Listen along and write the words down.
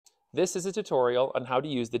This is a tutorial on how to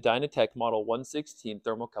use the Dynatech Model 116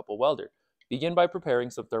 Thermocouple Welder. Begin by preparing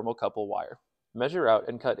some thermocouple wire. Measure out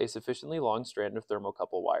and cut a sufficiently long strand of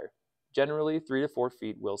thermocouple wire. Generally, 3 to 4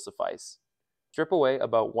 feet will suffice. Strip away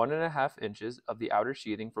about 1.5 inches of the outer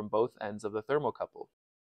sheathing from both ends of the thermocouple.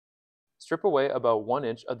 Strip away about 1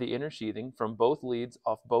 inch of the inner sheathing from both leads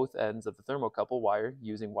off both ends of the thermocouple wire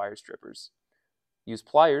using wire strippers. Use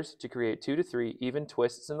pliers to create 2 to 3 even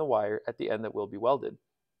twists in the wire at the end that will be welded.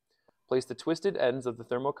 Place the twisted ends of the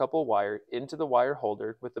thermocouple wire into the wire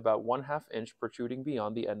holder with about 1/2 inch protruding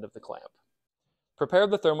beyond the end of the clamp. Prepare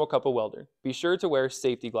the thermocouple welder. Be sure to wear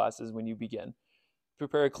safety glasses when you begin.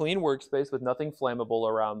 Prepare a clean workspace with nothing flammable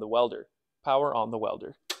around the welder. Power on the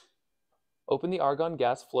welder. Open the argon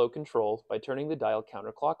gas flow control by turning the dial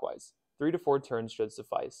counterclockwise. 3 to 4 turns should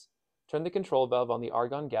suffice. Turn the control valve on the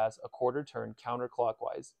argon gas a quarter turn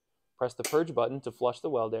counterclockwise. Press the purge button to flush the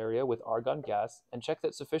weld area with argon gas and check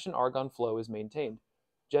that sufficient argon flow is maintained.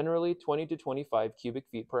 Generally, 20 to 25 cubic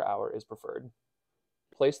feet per hour is preferred.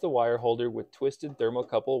 Place the wire holder with twisted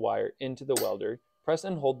thermocouple wire into the welder. Press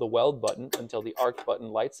and hold the weld button until the arc button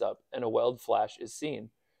lights up and a weld flash is seen.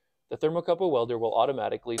 The thermocouple welder will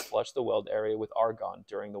automatically flush the weld area with argon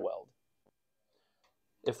during the weld.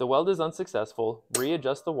 If the weld is unsuccessful,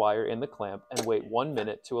 readjust the wire in the clamp and wait 1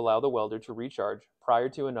 minute to allow the welder to recharge prior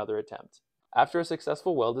to another attempt. After a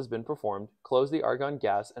successful weld has been performed, close the argon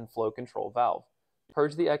gas and flow control valve.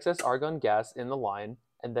 Purge the excess argon gas in the line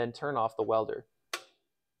and then turn off the welder.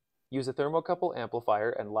 Use a thermocouple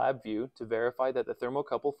amplifier and lab view to verify that the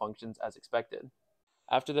thermocouple functions as expected.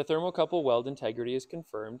 After the thermocouple weld integrity is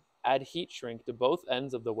confirmed, add heat shrink to both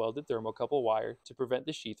ends of the welded thermocouple wire to prevent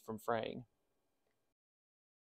the sheath from fraying.